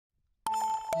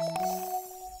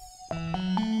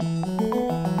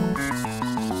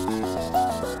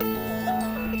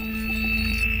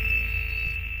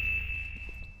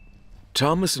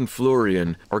Thomas and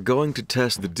Florian are going to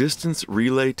test the distance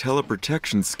relay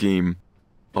teleprotection scheme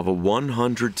of a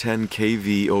 110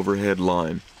 kV overhead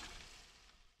line.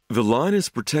 The line is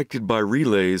protected by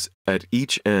relays at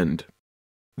each end.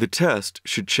 The test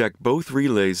should check both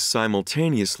relays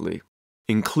simultaneously,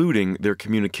 including their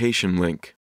communication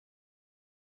link.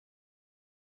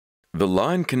 The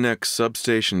line connects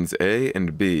substations A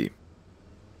and B.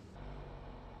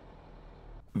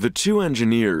 The two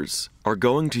engineers are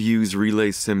going to use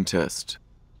RelaySimTest.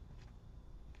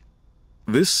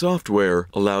 This software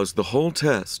allows the whole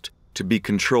test to be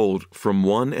controlled from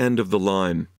one end of the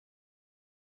line.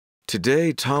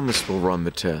 Today, Thomas will run the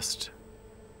test.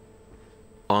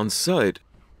 On site,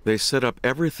 they set up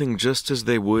everything just as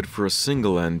they would for a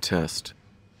single-end test.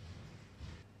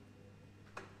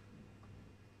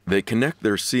 They connect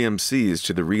their CMCs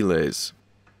to the relays.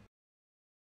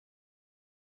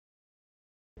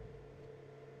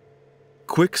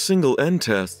 Quick single-end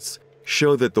tests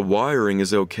show that the wiring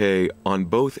is okay on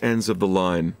both ends of the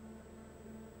line.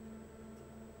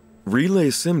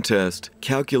 RelaySimTest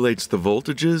calculates the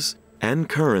voltages and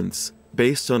currents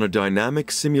based on a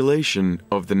dynamic simulation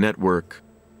of the network.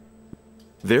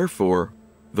 Therefore,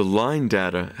 the line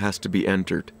data has to be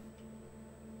entered.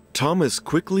 Thomas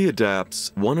quickly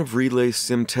adapts one of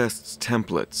RelaySimTest's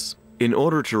templates in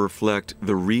order to reflect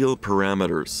the real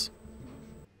parameters.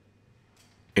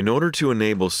 In order to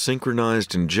enable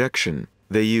synchronized injection,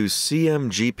 they use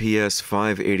CMGPS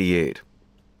 588,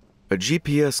 a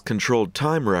GPS-controlled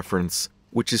time reference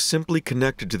which is simply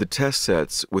connected to the test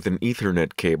sets with an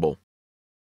Ethernet cable.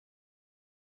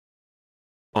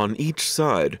 On each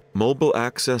side, mobile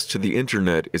access to the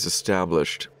Internet is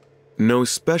established. No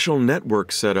special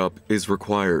network setup is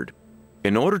required.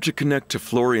 In order to connect to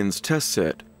Florian's test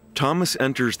set, Thomas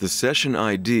enters the session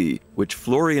ID which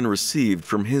Florian received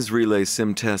from his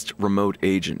RelaySimTest remote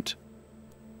agent.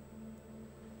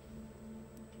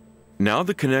 Now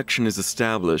the connection is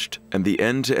established and the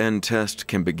end-to-end test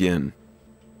can begin.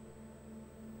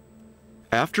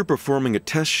 After performing a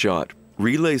test shot,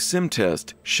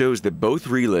 RelaySimTest shows that both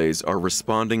relays are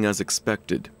responding as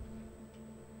expected.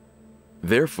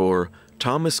 Therefore,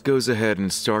 Thomas goes ahead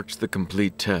and starts the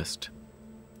complete test.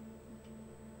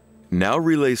 Now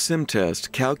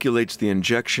RelaySimTest calculates the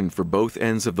injection for both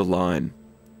ends of the line.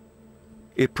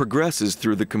 It progresses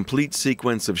through the complete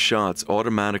sequence of shots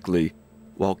automatically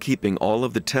while keeping all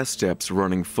of the test steps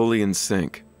running fully in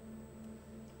sync.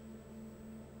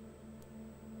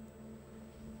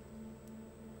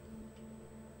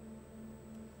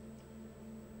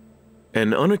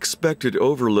 An unexpected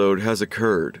overload has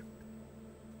occurred.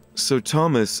 So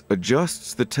Thomas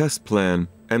adjusts the test plan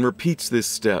and repeats this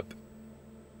step.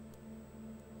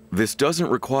 This doesn't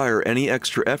require any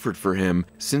extra effort for him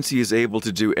since he is able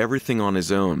to do everything on his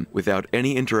own without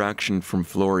any interaction from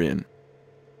Florian.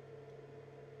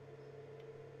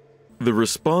 The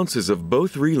responses of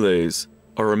both relays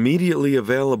are immediately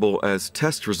available as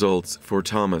test results for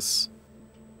Thomas.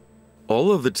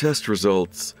 All of the test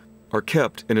results are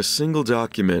kept in a single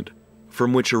document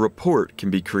from which a report can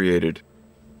be created.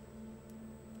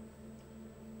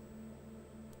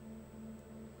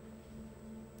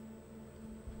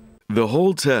 The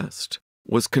whole test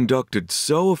was conducted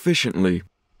so efficiently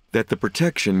that the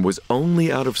protection was only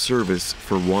out of service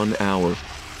for 1 hour.